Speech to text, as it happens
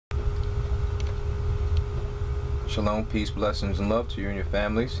Shalom, peace, blessings, and love to you and your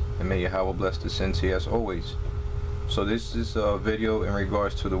families, and may Yahawah bless the sincere as always. So this is a video in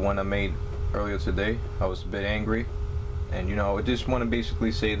regards to the one I made earlier today. I was a bit angry, and I just want to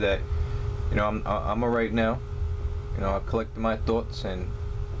basically say that I'm alright now. I've collected my thoughts, and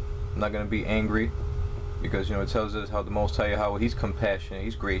I'm not going to be angry, because it tells us how the Most High Yahawah, He's compassionate,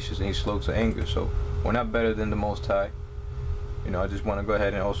 He's gracious, and He's slow to anger. So we're not better than the Most High. I just want to go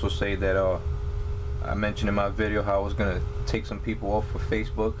ahead and also say that I mentioned in my video how I was gonna take some people off of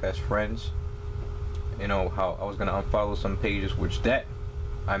Facebook as friends. How I was gonna unfollow some pages, which that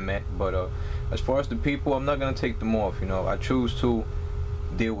I meant. But as far as the people, I'm not gonna take them off. I choose to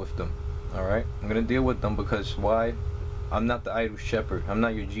deal with them. All right, I'm gonna deal with them because why? I'm not the idol shepherd. I'm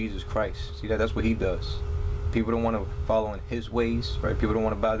not your Jesus Christ. See that's what He does. People don't want to follow in His ways, right? People don't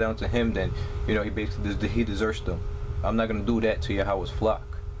want to bow down to Him. Then He basically He deserts them. I'm not gonna do that to Yahawah's flock.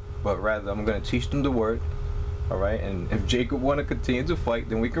 But rather, I'm going to teach them the word, alright? And if Jacob want to continue to fight,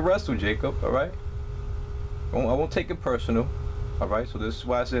 then we can wrestle Jacob, alright? I won't take it personal, alright? So this is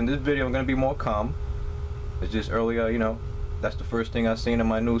why I said in this video I'm going to be more calm. It's just earlier, that's the first thing I seen in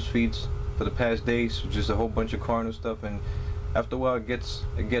my news feeds for the past days, just a whole bunch of carnal stuff, and after a while it gets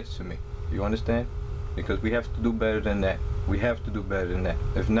to me. You understand? Because we have to do better than that. We have to do better than that.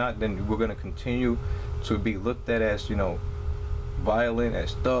 If not, then we're going to continue to be looked at as, violent,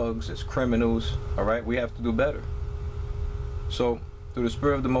 as thugs, as criminals. Alright, we have to do better. So through the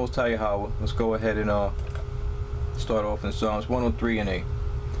spirit of the Most High Yahawah, let's go ahead and start off in Psalms 103 and 8.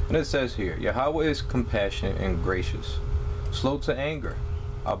 And it says here, Yahawah is compassionate and gracious, slow to anger,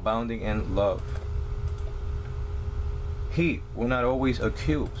 abounding in love. He will not always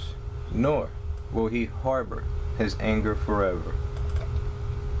accuse, nor will He harbor His anger forever.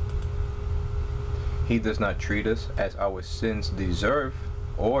 He does not treat us as our sins deserve,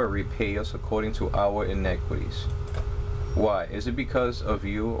 or repay us according to our iniquities. Why? Is it because of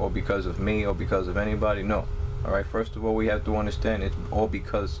you, or because of me, or because of anybody? No. Alright, first of all, we have to understand it's all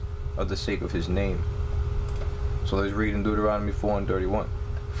because of the sake of His name. So let's read in Deuteronomy 4 and 31.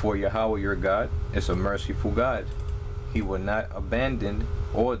 For Yahawah your God is a merciful God. He will not abandon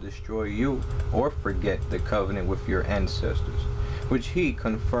or destroy you, or forget the covenant with your ancestors, which He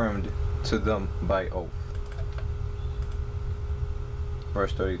confirmed to them by oath.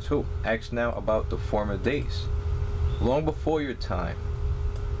 Verse 32. Ask now about the former days, long before your time,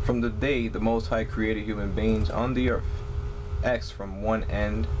 from the day the Most High created human beings on the earth. Ask from one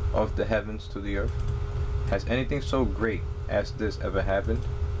end of the heavens to the earth. Has anything so great as this ever happened?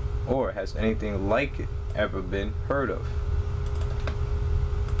 Or has anything like it ever been heard of?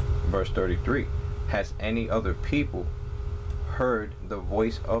 Verse 33. Has any other people heard the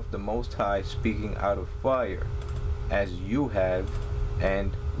voice of the Most High speaking out of fire, as you have,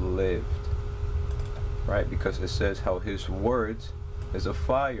 and lived? Right? Because it says how His words is a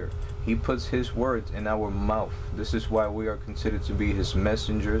fire. He puts His words in our mouth. This is why we are considered to be His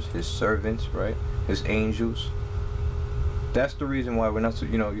messengers, His servants, right? His angels. That's the reason why we're not,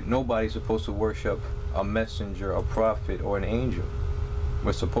 nobody's supposed to worship a messenger, a prophet, or an angel.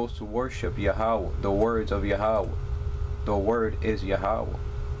 We're supposed to worship Yahawah, the words of Yahawah. The word is Yahawah,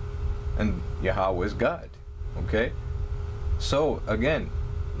 and Yahawah is God. Okay, so again,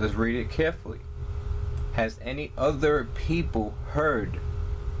 let's read it carefully. Has any other people heard?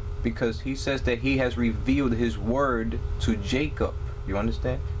 Because He says that He has revealed His word to Jacob. You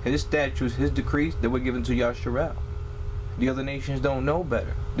understand? His statutes, His decrees, they were given to Yasharal. The other nations don't know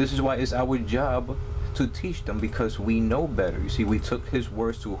better. This is why it's our job to teach them, because we know better. You see, we took His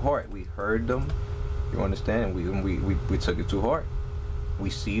words to heart. We heard them. You understand? We took it to heart. We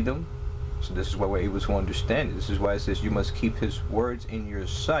see them. So this is why we're able to understand it. This is why it says you must keep His words in your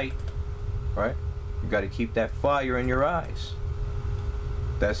sight. Right? You got to keep that fire in your eyes.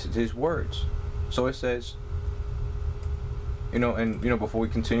 That's His words. So it says, before we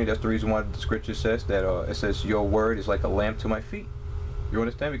continue, that's the reason why the scripture says that it says your word is like a lamp to my feet. You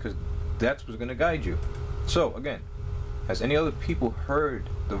understand? Because that's what's going to guide you. So again, has any other people heard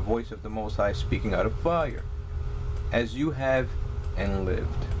the voice of the Most High speaking out of fire, as you have, and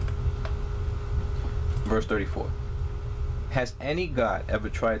lived? Verse 34. Has any God ever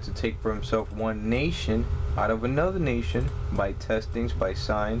tried to take for himself one nation out of another nation by testings, by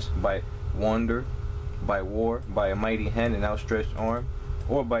signs, by wonder, by war, by a mighty hand and outstretched arm,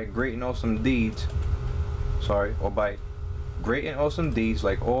 or by great and awesome deeds? Or by great and awesome deeds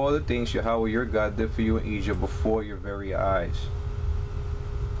like all the things Yahawah your God did for you in Egypt before your very eyes.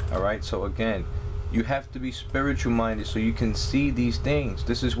 Alright, so again, you have to be spiritual minded so you can see these things.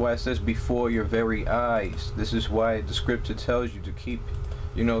 This is why it says before your very eyes. This is why the scripture tells you to keep,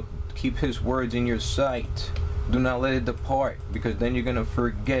 keep His words in your sight. Do not let it depart, because then you're going to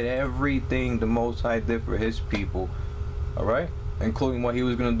forget everything the Most High did for his people. Alright? Including what he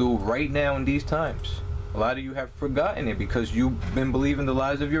was going to do right now in these times. A lot of you have forgotten it because you've been believing the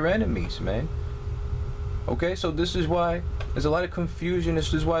lies of your enemies, man. Okay, so this is why there's a lot of confusion.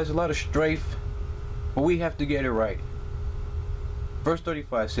 This is why there's a lot of strife. But we have to get it right. Verse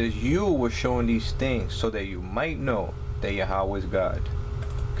 35 says, you were shown these things so that you might know that Yahawah is God.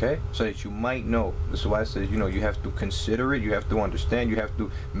 Okay, so that you might know. This is why it says, you know, you have to consider it. You have to understand. You have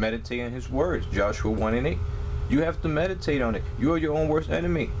to meditate on his words. Joshua 1:8. You have to meditate on it. You are your own worst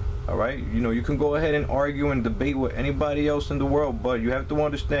enemy. All right, you know, you can go ahead and argue and debate with anybody else in the world, but you have to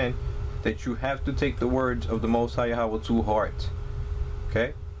understand that you have to take the words of the Most High Yahawah to heart.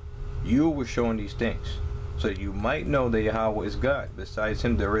 Okay, you were shown these things so that you might know that Yahawah is God. Besides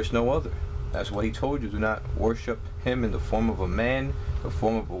him there is no other. That's what he told you. Do not worship him in the form of a man, the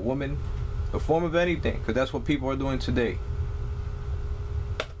form of a woman, the form of anything, because that's what people are doing today.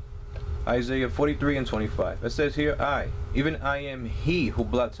 Isaiah 43:25. It says here, even I am he who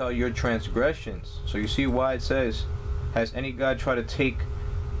blots out your transgressions. So you see why it says, has any God tried to take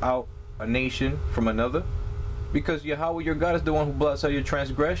out a nation from another? Because Yahawah, your God, is the one who blots out your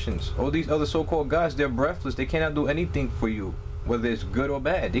transgressions. All these other so-called gods, they're breathless. They cannot do anything for you, whether it's good or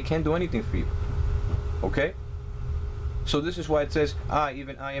bad. They can't do anything for you. Okay? So this is why it says,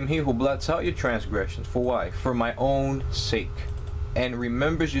 even I am he who blots out your transgressions. For why? For my own sake. And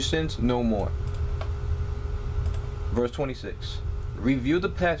remembers your sins no more. Verse 26. Review the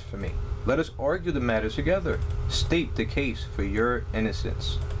past for me. Let us argue the matter together. State the case for your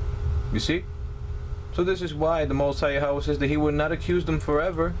innocence. You see? So this is why the Most High Yahawah says that he will not accuse them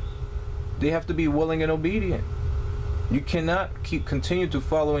forever. They have to be willing and obedient. You cannot continue to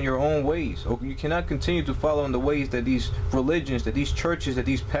follow in your own ways. Or you cannot continue to follow in the ways that these religions, that these churches, that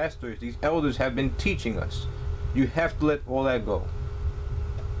these pastors, these elders have been teaching us. You have to let all that go.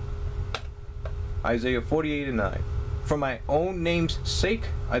 Isaiah 48:9. For my own name's sake,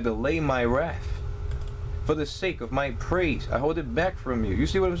 I delay my wrath. For the sake of my praise, I hold it back from you. You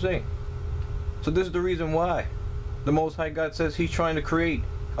see what I'm saying? So this is the reason why the Most High God says he's trying to create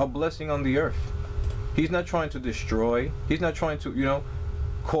a blessing on the earth. He's not trying to destroy. He's not trying to, you know,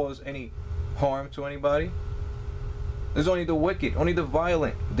 cause any harm to anybody. There's only the wicked, only the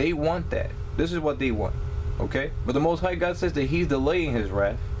violent. They want that. This is what they want. Okay? But the Most High God says that he's delaying his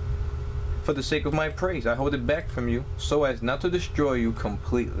wrath. For the sake of my praise, I hold it back from you, so as not to destroy you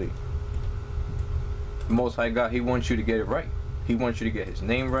completely. The Most High God, he wants you to get it right. He wants you to get his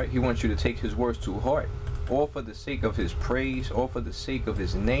name right. He wants you to take his words to heart. All for the sake of his praise, all for the sake of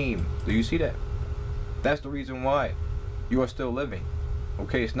his name. Do you see that? That's the reason why you are still living.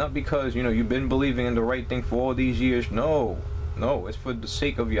 Okay, it's not because, you know, you've been believing in the right thing for all these years. No, it's for the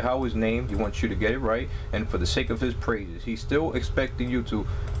sake of Yahawah's name. He wants you to get it right, and for the sake of his praises. He's still expecting you to,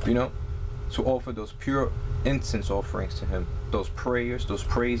 you know, to offer those pure incense offerings to him, those prayers, those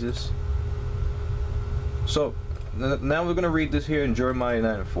praises. So now we're going to read this here in Jeremiah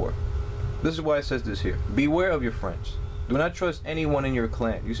 9:4. This is why it says this here. Beware of your friends. Do not trust anyone in your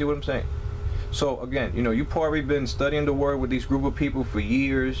clan. You see what I'm saying? So again, you know, you've probably been studying the word with these group of people for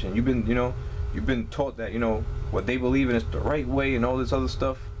years, and you've been, you know, you've been taught that, you know, what they believe in is the right way and all this other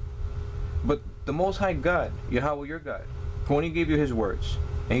stuff. But the Most High God, Yahawah, your God, when he gave you his words,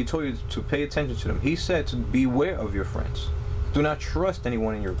 and he told you to pay attention to them, he said to beware of your friends. Do not trust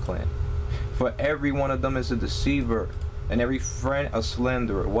anyone in your clan. For every one of them is a deceiver, and every friend a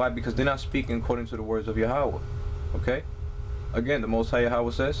slanderer. Why? Because they're not speaking according to the words of Yahawah. Okay? Again, the Most High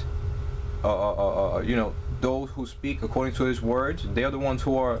Yahawah says, you know, those who speak according to his words, they are the ones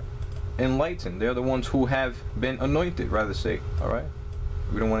who are enlightened. They are the ones who have been anointed, rather say. Alright?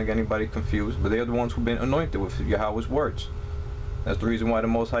 We don't want to get anybody confused, but they are the ones who've been anointed with Yahawah's words. That's the reason why the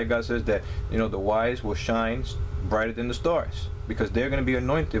Most High God says that, you know, the wise will shine brighter than the stars, because they're going to be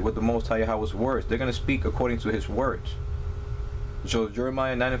anointed with the Most High Yahawah's words. They're going to speak according to his words. So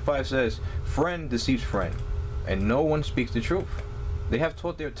Jeremiah 9:5 says, friend deceives friend, and no one speaks the truth. They have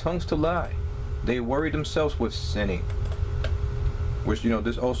taught their tongues to lie. They worry themselves with sinning. Which, you know,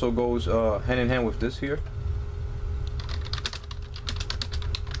 this also goes hand in hand with this here.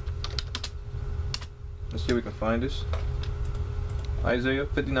 Let's see if we can find this. Isaiah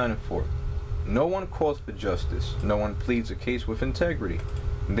 59:4. No one calls for justice. No one pleads a case with integrity.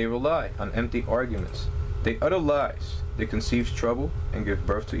 They rely on empty arguments. They utter lies. They conceive trouble and give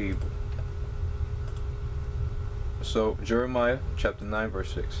birth to evil. So Jeremiah chapter 9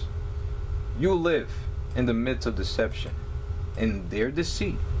 verse 6. You live in the midst of deception. In their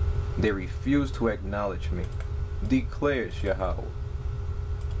deceit, they refuse to acknowledge me, declares Yahawah.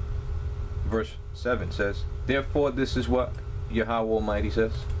 verse 7 says, therefore this is what Yahweh Almighty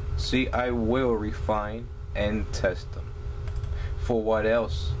says, see, I will refine and test them. For what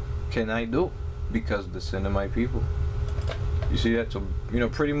else can I do? Because of the sin of my people. You see that? So,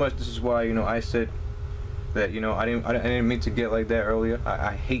 pretty much this is why, I said that, I didn't mean to get like that earlier.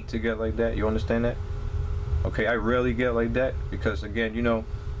 I hate to get like that. You understand that? Okay, I rarely get like that because, again,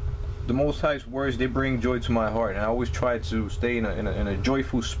 the Most High's words, they bring joy to my heart, and I always try to stay in a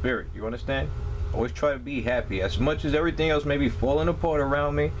joyful spirit. You understand? I always try to be happy. As much as everything else may be falling apart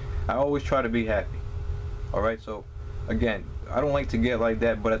around me, I always try to be happy. Alright, so, again, I don't like to get like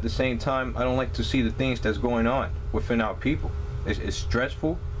that, but at the same time, I don't like to see the things that's going on within our people. It's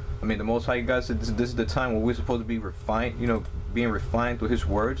stressful. I mean, the Most High God said this is the time when we're supposed to be refined, being refined through His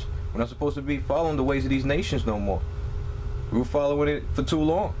words. We're not supposed to be following the ways of these nations no more. We were following it for too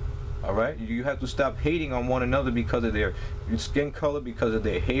long. Alright? You have to stop hating on one another because of their skin color, because of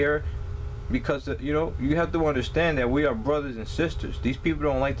their hair, because, you have to understand that we are brothers and sisters. These people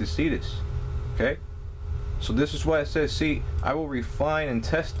don't like to see this. Okay? So this is why it says, see, I will refine and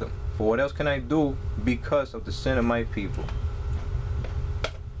test them. For what else can I do because of the sin of my people?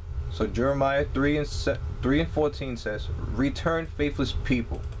 So Jeremiah 3 and 14 says, return, faithless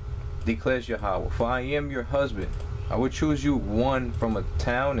people, declares Yahweh, for I am your husband. I will choose you 1 from a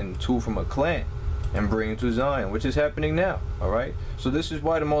town and 2 from a clan, and bring you to Zion, which is happening now. Alright? So this is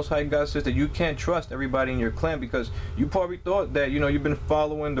why the Most High God says that you can't trust everybody in your clan, because you probably thought that, you've been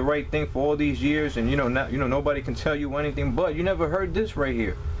following the right thing for all these years, and nobody can tell you anything, but you never heard this right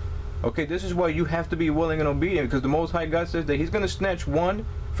here. Okay, this is why you have to be willing and obedient, because the Most High God says that He's going to snatch 1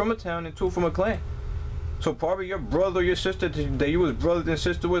 from a town and 2 from a clan. So probably your brother or your sister that you was brother and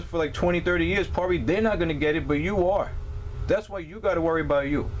sister with for like 20, 30 years, probably they're not going to get it, but you are. That's why you got to worry about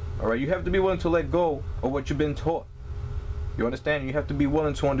you. Alright, you have to be willing to let go of what you've been taught. You understand? You have to be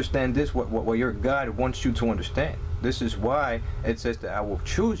willing to understand this, what your God wants you to understand. This is why it says that I will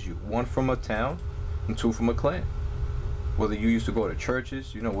choose you, 1 from a town and 2 from a clan. Whether you used to go to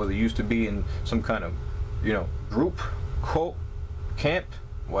churches, whether you used to be in some kind of, group, cult, camp,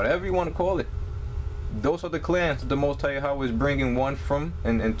 whatever you want to call it. Those are the clans that the Most High Yahweh is bringing 1 from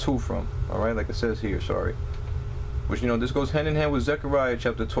and 2 from. Alright, like it says here, sorry. Which, this goes hand in hand with Zechariah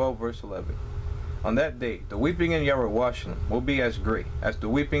chapter 12, verse 11. On that day, the weeping in YAHAWAH will be as great as the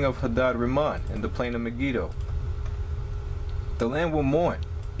weeping of Hadad Rimmon in the plain of Megiddo. The land will mourn,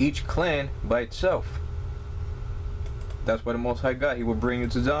 each clan by itself. That's why the Most High God, He will bring you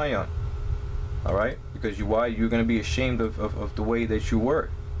to Zion. Alright? Because why? You're going to be ashamed of the way that you were.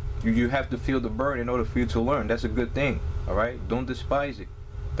 You have to feel the burn in order for you to learn. That's a good thing. Alright? Don't despise it.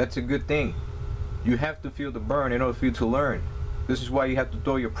 That's a good thing. You have to feel the burn in order for you to learn. This is why you have to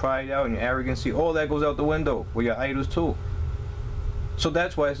throw your pride out and your arrogancy. All that goes out the window with your idols too. So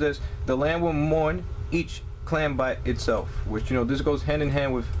that's why it says, the land will mourn, each clan by itself. Which, this goes hand in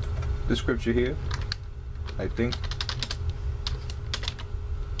hand with the scripture here, I think.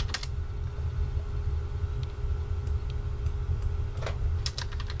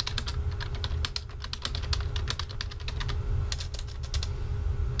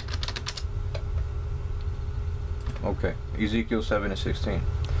 Okay, Ezekiel 7 and 16.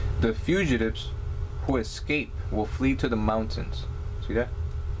 The fugitives who escape will flee to the mountains. See that?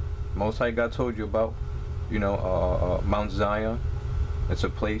 Most High God told you about, Mount Zion. It's a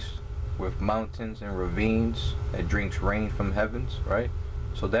place with mountains and ravines that drinks rain from heavens, right?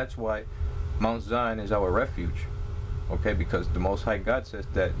 So that's why Mount Zion is our refuge. Okay, because the Most High God says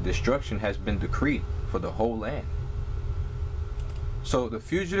that destruction has been decreed for the whole land. So the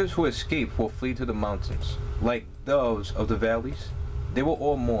fugitives who escape will flee to the mountains. Like doves of the valleys, they will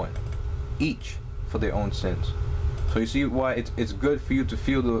all mourn, each for their own sins. So you see why it's good for you to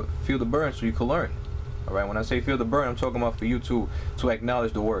feel the burn so you can learn. Alright, when I say feel the burn, I'm talking about for you to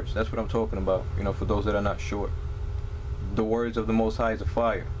acknowledge the words. That's what I'm talking about, for those that are not sure. The words of the Most High is a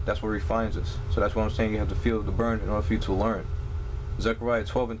fire. That's what refines us. So that's what I'm saying, you have to feel the burn in order for you to learn. Zechariah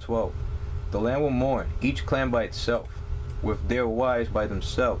 12 and 12. The land will mourn, each clan by itself, with their wives by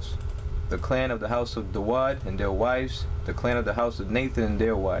themselves. The clan of the house of Dawad and their wives, the clan of the house of Nathan and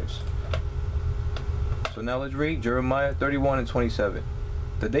their wives. So now let's read Jeremiah 31 and 27.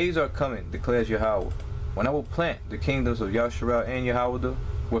 The days are coming, declares Yahweh, when I will plant the kingdoms of Yasharah and Yahweh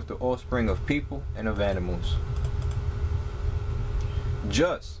with the offspring of people and of animals.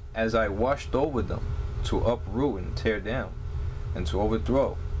 Just as I watched over them to uproot and tear down, and to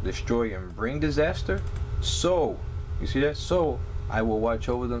overthrow, destroy, and bring disaster, so, you see that? So I will watch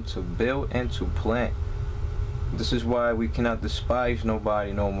over them to build and to plant. This is why we cannot despise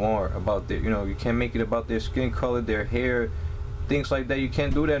nobody no more about their, you can't make it about their skin color, their hair, things like that. You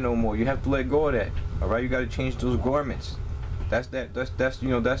can't do that no more. You have to let go of that. All right, you got to change those garments. That's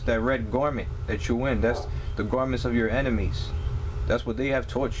that red garment that you in. That's the garments of your enemies. That's what they have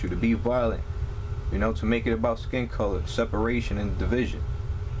taught you, to be violent, to make it about skin color, separation, and division.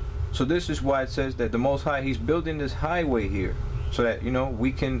 So this is why it says that the Most High, He's building this highway here, so that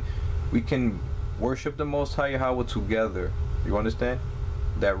we can worship the Most High Yahawah together. You understand?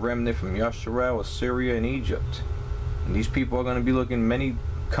 That remnant from Yasharal, Assyria, and Egypt. And these people are going to be looking many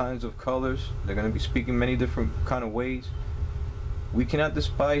kinds of colors. They're going to be speaking many different kind of ways. We cannot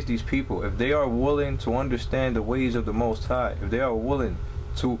despise these people. If they are willing to understand the ways of the Most High, if they are willing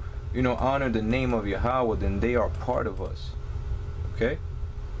to, honor the name of Yahawah, then they are part of us. Okay?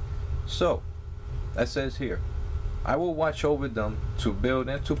 So, that says here, I will watch over them to build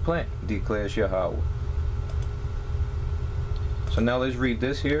and to plant, declares Yahawah. So now let's read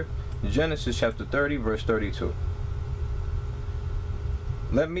this here. Genesis chapter 30, verse 32.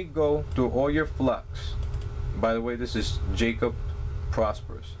 Let me go through all your flocks. By the way, this is Jacob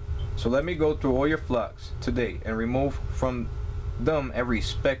prospers. So let me go through all your flocks today and remove from them every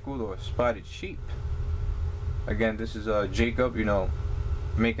speckled or spotted sheep. Again, this is Jacob,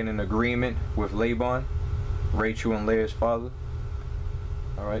 making an agreement with Laban, Rachel and Leah's father.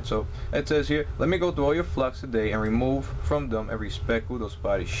 Alright, so it says here, let me go through all your flocks today and remove from them every speckled or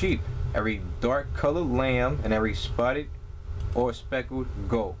spotted sheep, every dark colored lamb, and every spotted or speckled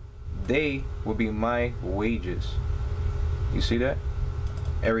goat. They will be my wages. You see that?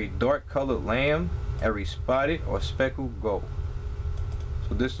 Every dark colored lamb, every spotted or speckled goat.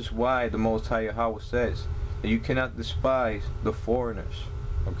 So this is why the Most High Yahawah says that you cannot despise the foreigners.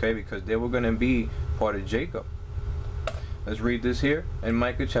 Okay, because they were going to be part of Jacob. Let's read this here in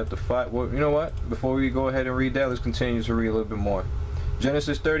Micah chapter 5. Well, you know what? Before we go ahead and read that, let's continue to read a little bit more.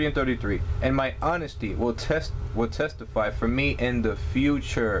 Genesis 30 and 33. And my honesty will testify for me in the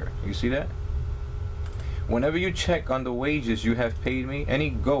future. You see that? Whenever you check on the wages you have paid me,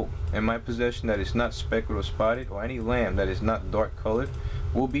 any goat in my possession that is not speckled or spotted, or any lamb that is not dark colored,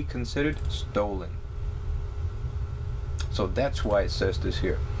 will be considered stolen. So that's why it says this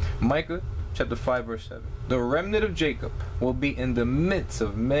here. Micah chapter 5 verse 7. The remnant of Jacob will be in the midst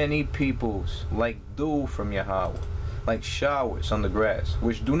of many peoples, like dew from Yahawah, like showers on the grass,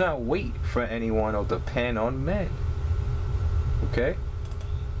 which do not wait for anyone or depend on men. Okay?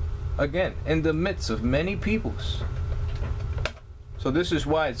 Again, in the midst of many peoples. So this is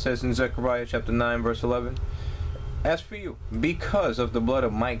why it says in Zechariah chapter 9 verse 11, as for you, because of the blood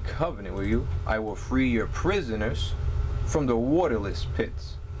of my covenant with you, I will free your prisoners from the waterless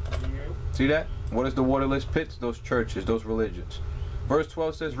pits. See that? What is the waterless pits? Those churches, those religions. Verse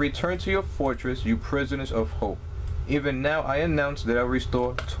 12 says, return to your fortress, you prisoners of hope. Even now I announce that I'll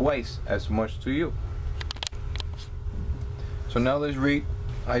restore twice as much to you. So now let's read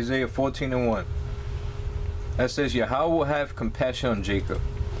Isaiah 14 and 1. That says, Yahawah will have compassion on Jacob.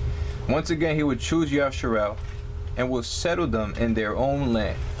 Once again he will choose Yasharal and will settle them in their own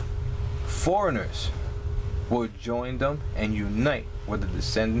land. Foreigners will join them and unite with the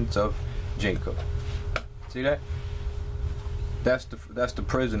descendants of Jacob. See that? That's the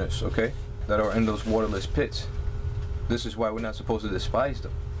prisoners, okay, that are in those waterless pits. This is why we're not supposed to despise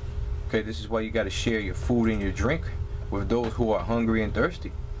them. Okay, this is why you got to share your food and your drink with those who are hungry and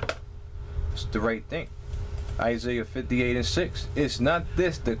thirsty. It's the right thing. Isaiah 58 and 6. Is not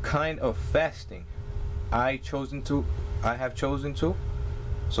this the kind of fasting I have chosen to?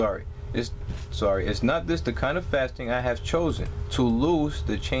 It's not this the kind of fasting I have chosen, to loose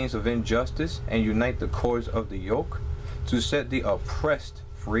the chains of injustice and unite the cords of the yoke, to set the oppressed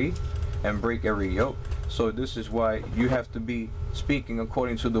free and break every yoke. So this is why you have to be speaking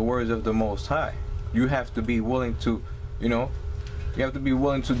according to the words of the Most High. You have to be willing to, you have to be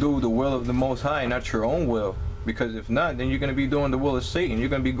willing to do the will of the Most High, not your own will. Because if not, then you're going to be doing the will of Satan. You're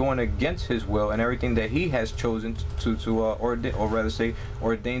going to be going against his will and everything that he has chosen to ordain, or rather say,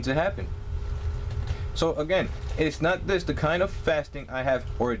 ordain to happen. So again, it's not this the kind of fasting I have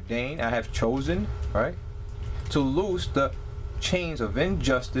ordained, I have chosen, right? To loose the chains of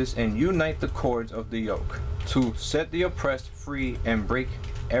injustice and unite the cords of the yoke, to set the oppressed free and break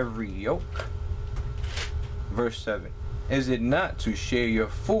every yoke. Verse 7. Is it not to share your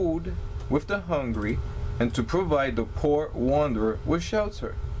food with the hungry, and to provide the poor wanderer with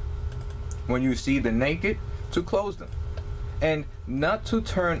shelter? When you see the naked, to clothe them, and not to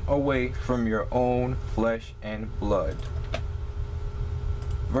turn away from your own flesh and blood.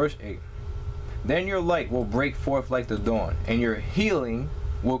 Verse 8. Then your light will break forth like the dawn, and your healing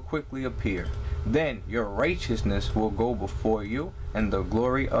will quickly appear. Then your righteousness will go before you, and the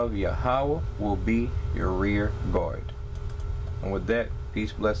glory of Yahawah will be your rear guard. And with that,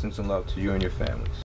 peace, blessings, and love to you and your families.